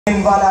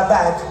In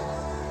Wallabad,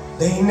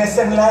 the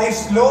innocent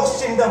lives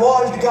lost in the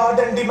walled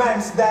garden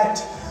demands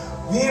that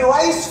we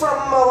rise from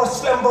our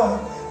slumber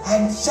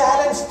and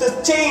challenge the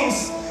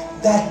chains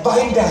that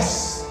bind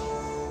us.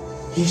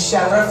 We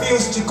shall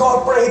refuse to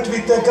cooperate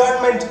with a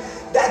government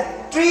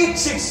that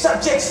treats its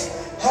subjects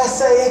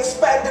as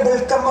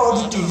expendable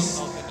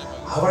commodities.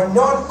 Our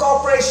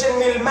non-cooperation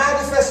will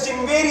manifest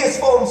in various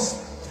forms.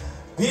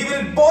 We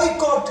will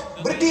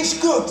boycott British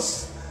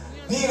goods.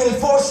 We will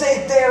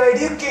forsake their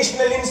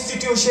educational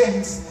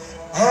institutions,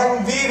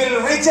 and we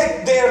will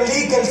reject their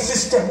legal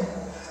system.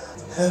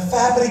 A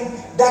fabric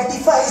that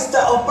defies the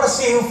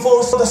oppressive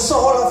force of the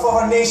soul of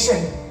our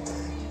nation.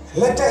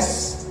 Let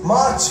us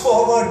march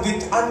forward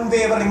with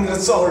unwavering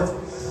resolve,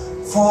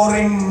 for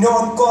in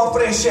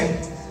non-cooperation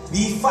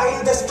we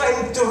find the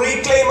strength to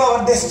reclaim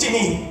our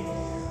destiny.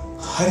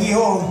 Hari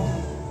Om,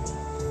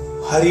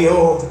 Hari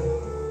Om,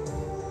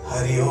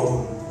 Hari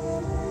Om.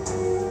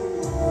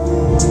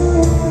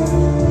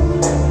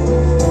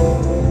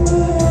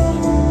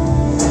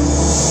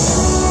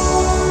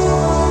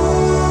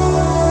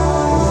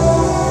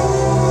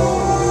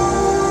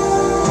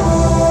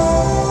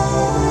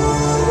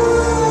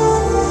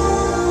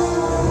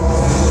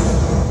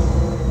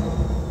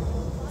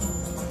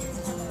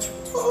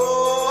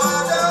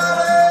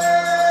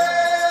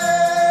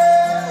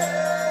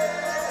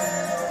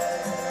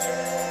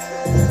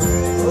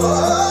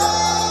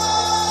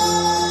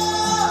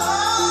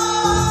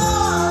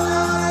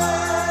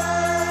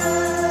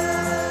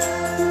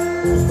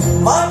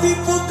 माटी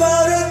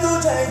पुकारे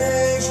तुझे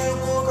देश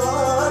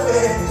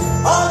पुकारे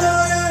आजा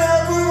रे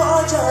अब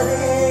आजा रे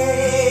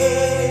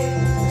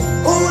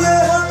भूले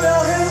हम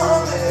रहे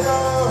हमें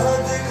राह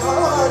दिखा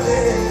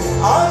दे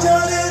आजा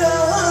रे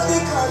राह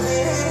दिखा दे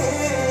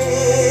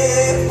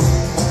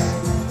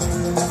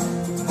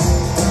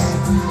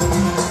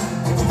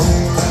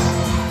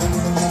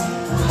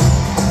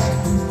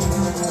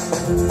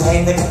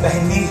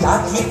पहनी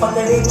लाठी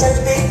पकड़े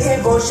चलते थे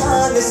वो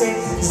शान से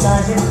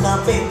साजिद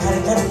कांपे थर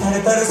थर थर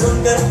थर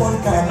सुनकर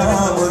उनका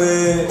नाम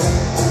रे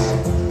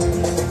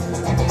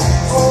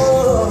ओ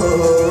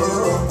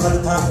फल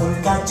था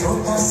उनका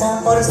छोटा सा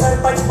और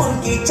सरपट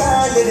उनकी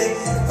चाल रे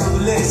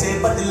दुबले से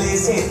पतले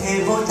से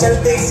थे वो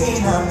चलते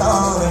सीना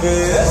तान रे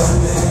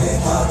वंदे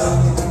मातरम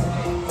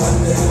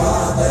वंदे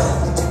मातरम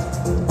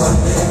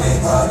वंदे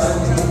मातरम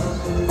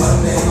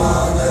वंदे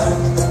मातरम